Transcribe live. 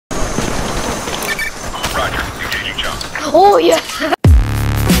Oh yes.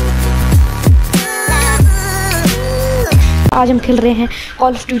 आज हम खेल रहे हैं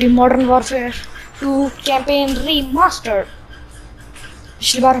call of duty modern warfare 2 campaign remastered.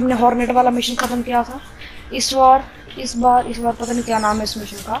 पिछली बार हमने हॉर्नेट वाला मिशन खत्म किया था। इस बार पता नहीं क्या नाम है इस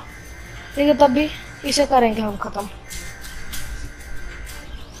मिशन का, लेकिन तब भी इसे करेंगे हम खत्म।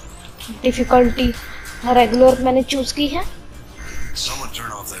 डिफिकल्टी रेगुलर मैंने चूज की है।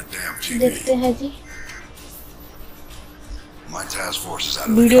 देखते हैं जी,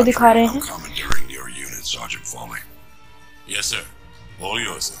 वीडियो दिखा रहे हैं। Yes, sir. All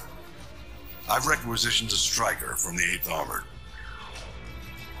yours, sir. I've requisitioned a striker from the 8th Armored.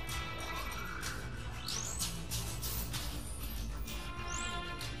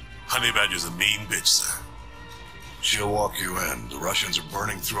 Honey Badger's a mean bitch, sir. She'll walk you in. The Russians are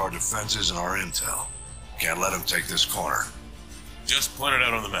burning through our defenses and our intel. Can't let them take this corner. Just point it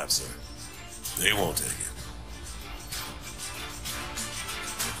out on the map, sir. They won't take it.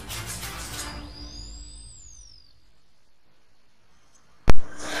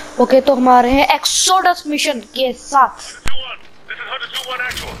 Okay, तो हमारे हैं exodus mission के साथ।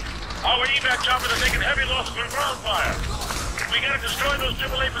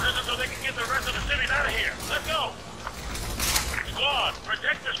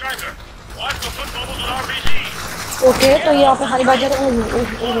 Okay, तो यहाँ पे हनी बाजार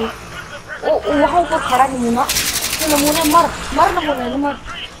वहाँ ऊपर खड़ा नमूना। नमूना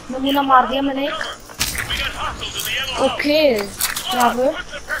नमूना मार दिया मैंने एक। ओके, यहाँ पे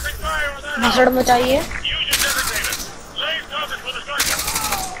भसड़ मचाइए।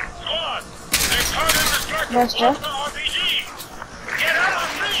 बेस्ट है।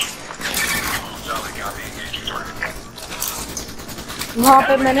 वहाँ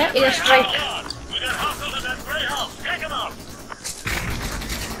पे मैंने एयर स्ट्राइक,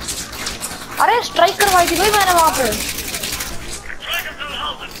 अरे स्ट्राइक करवाई थी भाई मैंने वहाँ पे।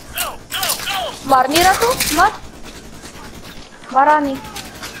 मार नहीं रहा तू, मारा नहीं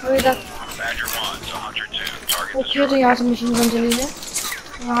अभी तक। ओके, तो यहाँ से मशीन गन चली है।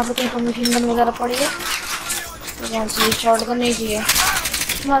 यहाँ पे कोई मशीन गन वगैरह पड़ी है, तो यहाँ से शॉर्ट गन नहीं चाहिए।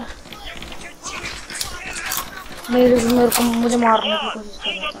 मार, मेरे को मुझे मारने की कोशिश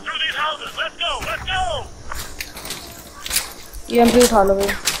कर रहा था। ये एमपी उठा लो भाई।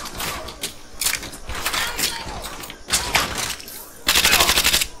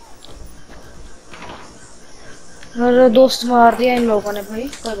 मेरे दोस्त मार दिया इन लोगों ने भाई,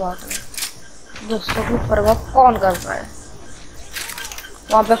 कोई बात नहीं। दोस्तों की परवाह कौन कर रहा है।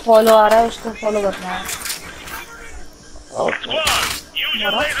 वहाँ पे फॉलो आ रहा है, उसको फॉलो करना है। ओके,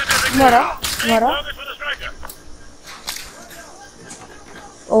 मरा।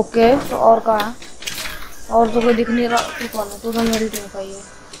 ओके, तो और कहाँ है? और तो कोई दिख नहीं रहा। तू कौन है? तू तो मेरी टीम का ही है।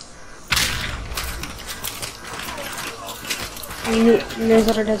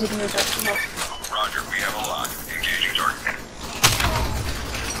 लेजर डेजिग्नेटर।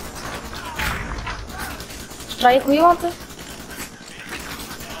 स्ट्राइक हुई वहाँ पे।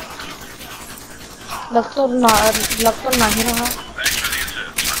 लग तो नहीं रहा।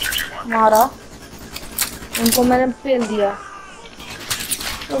 मारा, उनको मैंने पेल दिया।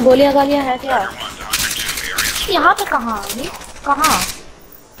 तो गोलियां गालियां है क्या? यहाँ पे कहाँ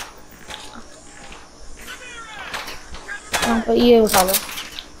यहाँ पे ये उठा लो।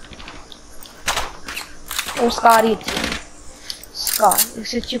 उसका आ रही थी,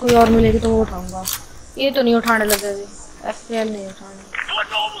 इससे अच्छी कोई और मिलेगी तो वो उठाऊंगा। ये तो नहीं उठाने लगे अभी, FPL नहीं उठाने।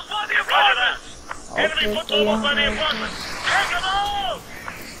 ओके, तो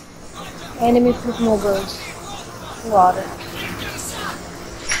एनिमी फुट मोबाइल्स वो आ रहे हैं।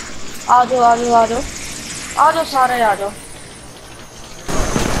 आ जाओ सारे आ जाओ।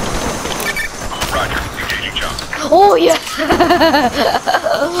 Oh yes.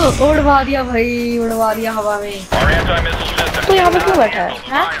 उड़वा दिया भाई, उड़वा दिया हवा में। तो यहाँ पे क्यों बैठा है?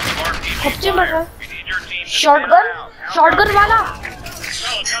 हैं? कच्चे बैठा है। शॉटगन वाला।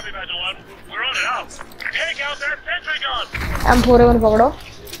 M4A1 पकड़ो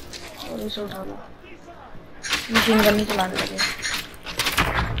और इसे उठा लो। मशीन गन नहीं चलाने लगे।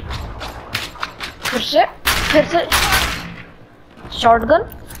 फिर से शॉटगन।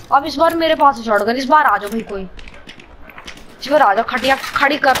 अब इस बार मेरे पास है शॉटगन। इस बार आ जाओ भाई, कोई इस बार आ जाओ। खटिया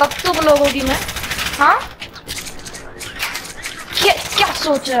खड़ी करता तुम लोगों की मैं। हाँ, क्या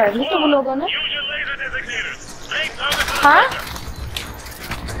सोच रहा है तुम लोगों ने? हाँ,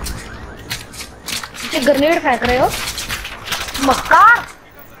 ग्रेनेड फेंक रहे हो मक्कार।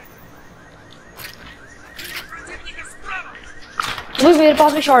 भाई मेरे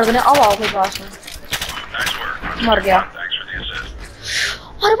पास भी शॉटगन है। अब आओ मेरे पास में। मर गया।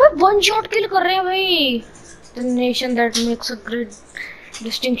 अरे भाई वन शॉट किल कर रहे हैं भाई। The nation that makes a great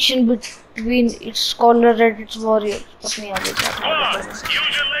distinction between its scholar and its warrior. अपने आगे क्या था?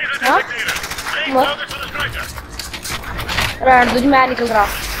 हाँ? मत? रहने दो जी, मैं निकल रहा।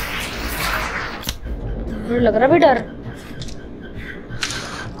 मुझे लग रहा भी डर।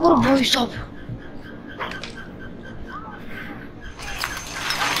 और भाई साहब।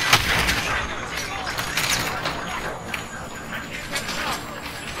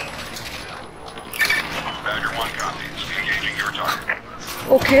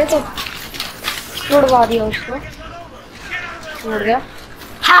 ओके तो तोड़वा दिया उसको, तोड़ गया।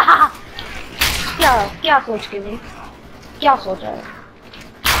 हाँ हाँ हाँ। क्या क्या सोच के भाई, क्या सोचा है,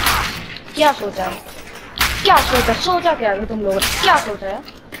 क्या सोचा है, क्या सोचा, सोचा क्या है तुम लोगों ने, क्या सोचा है?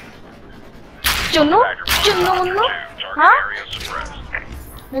 चुन्नू चुन्नू मुन्नू, हाँ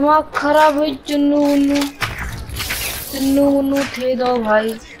दिमाग खराब है। चुन्नू मुन्नू, चुन्नू मुन्नू थे दो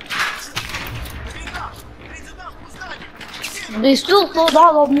भाई। These two thought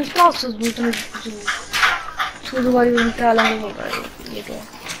all of these processes with me. शुरू वाली उनके अलग होगा ये क्या?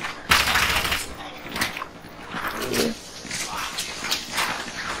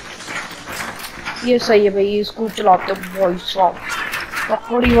 ये सही है भाई, इसको चलाते भाई साहब।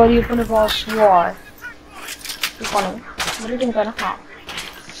 पकड़ी वाली अपने पास हुआ है। ये कौन है? मेरी टीम का ना? हाँ।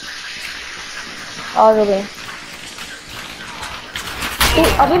 आ जाओ भाई। तो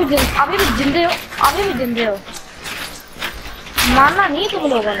अभी भी जिंदे हो, अभी भी जिंदे हो। मानना नहीं तुम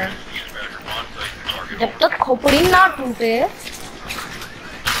लोगों ने। जब तक खोपड़ी ना टूटे,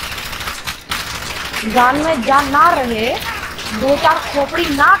 जान में जान ना रहे, 2-4 खोपड़ी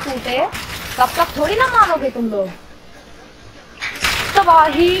ना टूटे, तब तक थोड़ी ना मानोगे तुम लोग।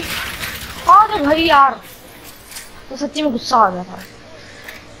 तबाही आ गए भाई यार, तो सच्ची में गुस्सा आ गया था।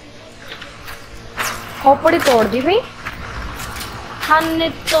 खोपड़ी तोड़ दी भाई। हमने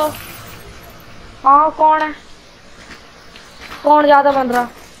तो हाँ कौन है, कौन ज्यादा बन रहा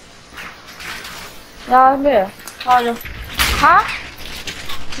यार में? आ जाओ। हाँ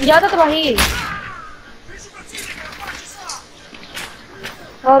ज्यादा तो भाई।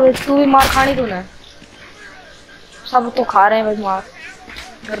 और तू भी मार खानी तूने, सब तो खा रहे हैं भाई मार।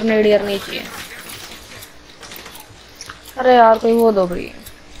 ग्रेनेडियर नहीं चाहिए। अरे यार कोई वो दो भाई,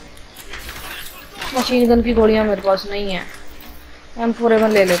 मशीन गन की गोलियां मेरे पास नहीं है।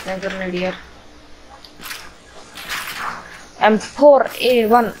 M4A1 ले लेते हैं। ग्रेनेडियर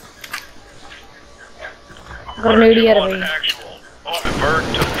M4A1 ग्रेनेडियर भाई।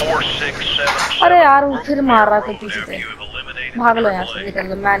 अरे यार वो फिर मार रहा था पीछे से। भाग लो यहाँ से, निकल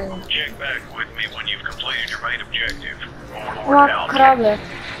लो। मैं नहीं, वहाँ खराब है।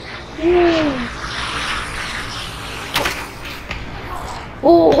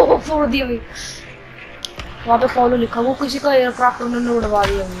 ओह फोड़ दिया भाई। वहाँ पे फॉलो लिखा, वो किसी का एयरक्राफ्ट उन्होंने उड़वा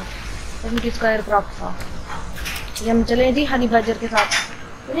दिया। वो किसका एयरक्राफ्ट था? ये हम चले जी हनी बैजर के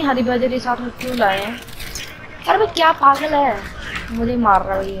साथ। नहीं हनी बैजर के साथ में क्यों लाए हैं? अरे भाई क्या पागल है, मुझे मार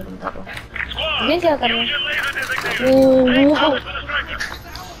रहा है ये बंदा। तो ये क्या कर रहा है?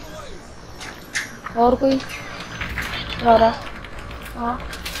 और कोई आ रहा? हाँ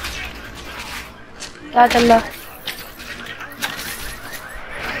क्या चल रहा?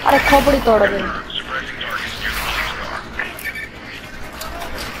 अरे खोपड़ी तोड़ गई।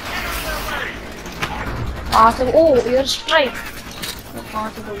 कहाँ से? ओ एयर स्ट्राइक। कहाँ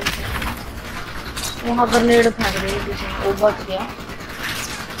से बोल? वहाँ ग्रेनेड फेंक रही है पीछे। वो बच गया।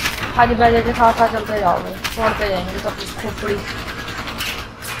 खाली बैठे के साथ साथ चलते जाओगे, छोड़ते जाएंगे सब खोपड़ी।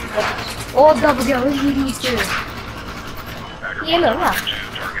 ओ दब गया भाई नीचे। ये लो ना,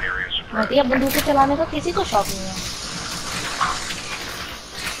 घटिया बंदूकें चलाने का किसी को शौक नहीं है।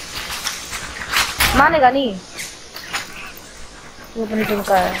 मानेगा नहीं वो अपनी टीम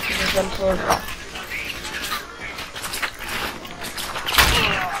का है। चल छोड़ रहा।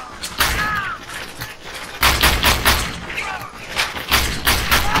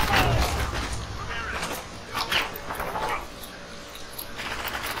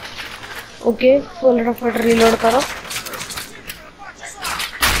 ओके फटाफट रिलोड करो।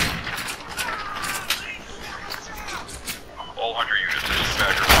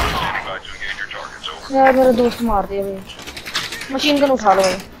 यार मेरा दोस्त मार दिया भाई। मशीन गन उठा लो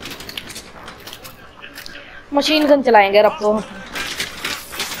भाई, मशीन गन चलाएंगे अब तो।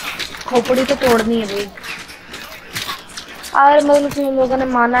 खोपड़ी तो तोड़नी है भाई। और मतलब तुम लोगों ने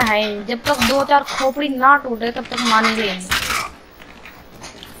माना है, जब तक 2-4 खोपड़ी ना टूटे तब तक मानेंगे ही।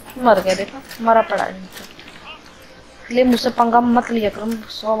 मर गया, देखा मरा पड़ा है। ले मुझसे पंगा मत लिया करो,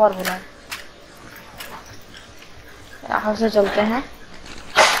 100 बार बोला है। यहाँ से चलते हैं।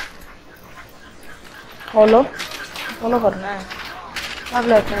 फॉलो फॉलो करना है। अब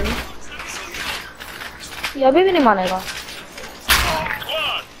लेते हैं ये अभी भी नहीं मानेगा।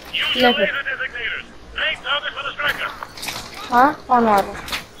 ले फिर। हाँ कौन मार रहा?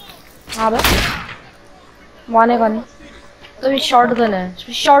 हाँ भाई मानेगा नहीं। तो ये शॉर्ट गन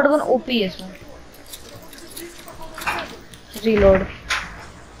है, शॉर्ट गन ओपी है इसमें। रीलोड।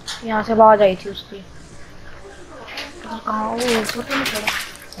 यहाँ से आवाज आई थी उसकी। कहाँ वो ऊपर तो नहीं पड़ा?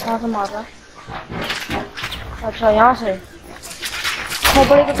 कहाँ से मार रहा है? अच्छा यहाँ से।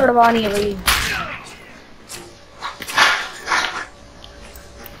 खोपड़ी तो तड़वानी है भाई।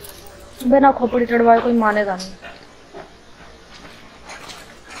 बिना खोपड़ी तड़वाए कोई मानेगा नहीं।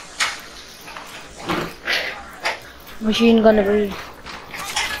 मशीन गन है भाई।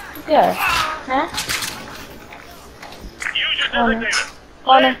 क्या है? हैं? कौन है?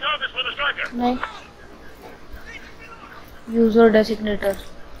 कौन है? नहीं। User डेसिग्नेटर।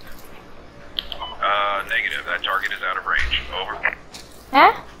 Negative. That target is out of range. Over.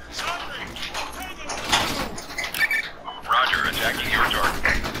 हैं? Roger. Attacking your target.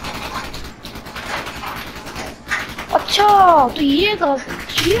 अच्छा तो ये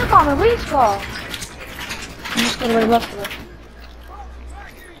काम है भाई इसका। बस कर भाई बस कर।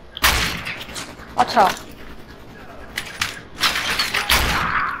 अच्छा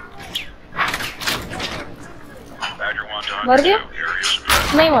मर गया?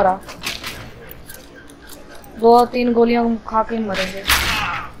 नहीं मरा। 2-3 गोलियां खा के मरेंगे।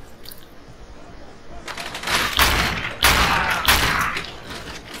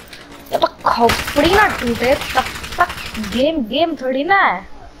 जब तक खोपड़ी ना टूटे तब तक गेम थोड़ी ना है।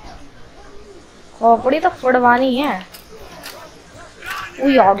 खोपड़ी तो फड़वानी है।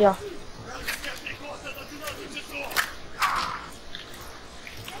 आ गया।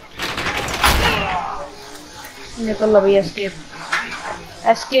 निकल अभी। Escape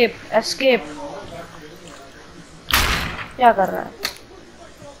escape escape. क्या कर रहा है?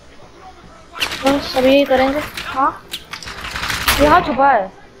 तो सभी यही करेंगे। हाँ यहाँ छुपा है।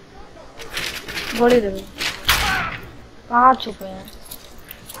 गोली दे। कहाँ छुपे हैं?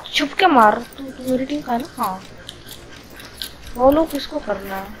 छुप के मार। तू मेरी टीम का है ना? हाँ फॉलो किसको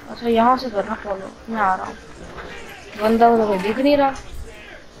करना है? अच्छा यहाँ से करना फॉलो। मैं आ रहा हूँ। बंदा तो कोई दिख नहीं रहा।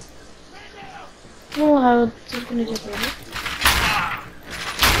 क्यों है सिर के नीचे?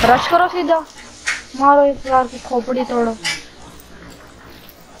 रश करो सीधा। मारो एक बार की खोपड़ी तोड़ो।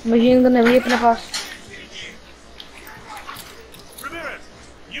 मशीन गन है भी अपने पास।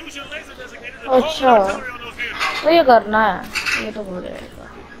 अच्छा तो ये करना है। ये तो हो जाएगा।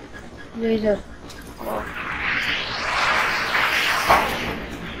 लेजर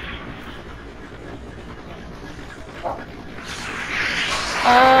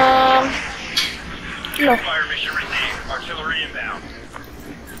लो।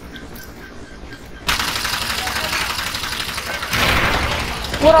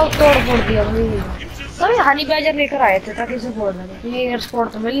 पूरा तोड़ फोड़ दिया भाई। तभी हनी बैजर लेकर आए थे ताकि इसे फोड़ दें। ये एयर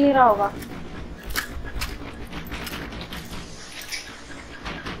स्पोर्ट तो मिल नहीं रहा होगा।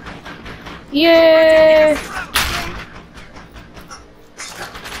 ये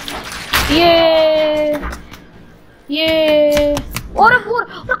और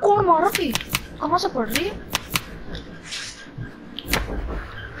कौन मारा थी? कहाँ से पड़ रही है?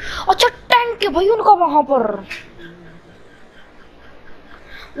 अच्छा टैंक है भाई उनका वहां पर।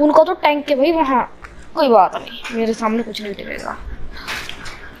 उनका तो टैंक है भाई वहां। कोई बात नहीं मेरे सामने कुछ नहीं टिकेगा।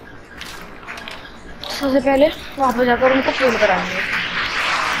 सबसे पहले वहां पर जाकर उनको फ्यूल कराएंगे।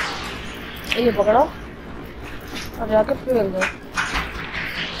 ये पकड़ो और जाकर फ्यूल दो।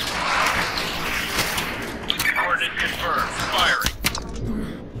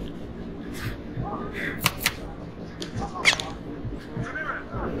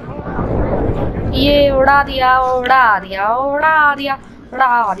 ये उड़ा दिया उड़ा दिया उड़ा दिया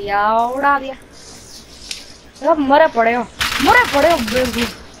उड़ा दिया उड़ा दिया। मरे पड़े हो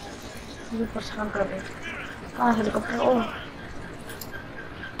बेवकूफ। परेशान कर रहे। कहाँ हेलीकॉप्टर?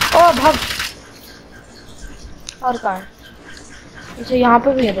 ओ भाग। और कहाँ है? इसे यहाँ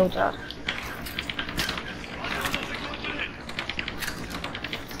पे भी है 2-4।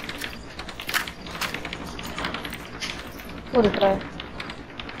 वो दिख रहा है।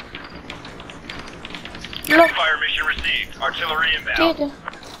 लो ठीक है।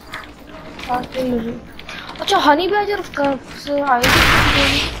 अच्छा हनी बैजर से आए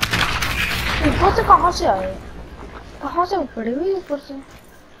ऊपर से? कहाँ से आए? कहाँ से पड़े हुए ऊपर से?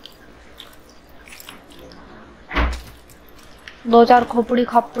 2-4 खोपड़ी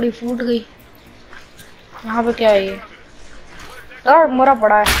खापड़ी फूट गई। यहाँ पे क्या है? ये यार मरा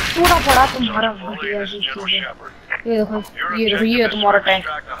पड़ा है। पूरा पड़ा तुम्हारा घटिया सी चीज़ है। ये देखो ये तुम्हारा टैंक।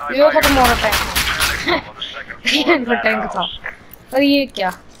 ये देखो तुम्हारा टैंक। ये इनका टैंक था। और ये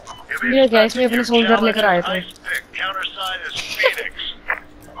क्या? ये क्या इसमें अपने सोल्जर लेकर आए थे,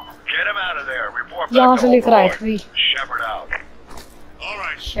 यहाँ से लेकर आए थे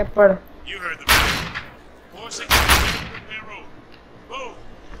shepherd. You heard the man. Forcing repair road. Move.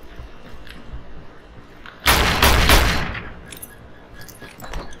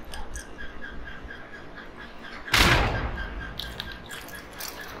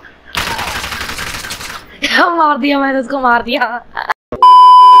 मार दिया मैंने, उसको मार दिया।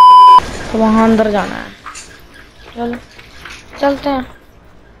 तो वहां अंदर जाना है, चलो चलते हैं।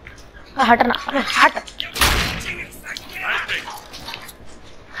 हटना, अबे हट।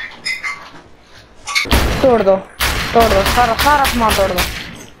 तोड़ दो सारा सामान तोड़ दो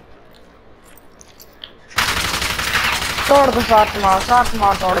सारा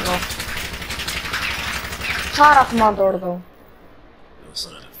सामान तोड़ दो, सारा सामान तोड़ दो। No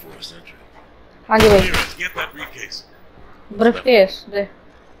sign of forced entry. हाँ जी भाई, Here, get that briefcase. Briefcase दे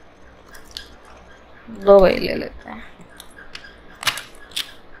दो भाई, ले लेते हैं।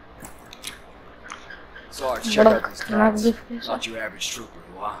 Sarge, check out these बड़ा guys. briefcase। Not your average trooper,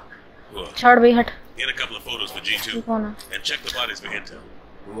 wow. Look, छोड़ भाई, हट। get a couple of photos for ये G2 कौन है? and check the bodies for intel.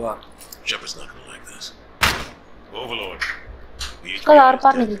 What? Shepard's not gonna like this. Overlord. कल are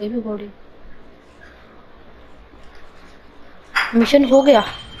पार निकल गई भी बॉडी। मिशन हो गया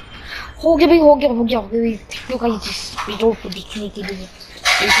भाई, हो गया भाई। तो गाइस वीडियो को देखने के लिए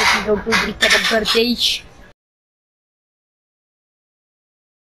वीडियो को लाइक कर दें।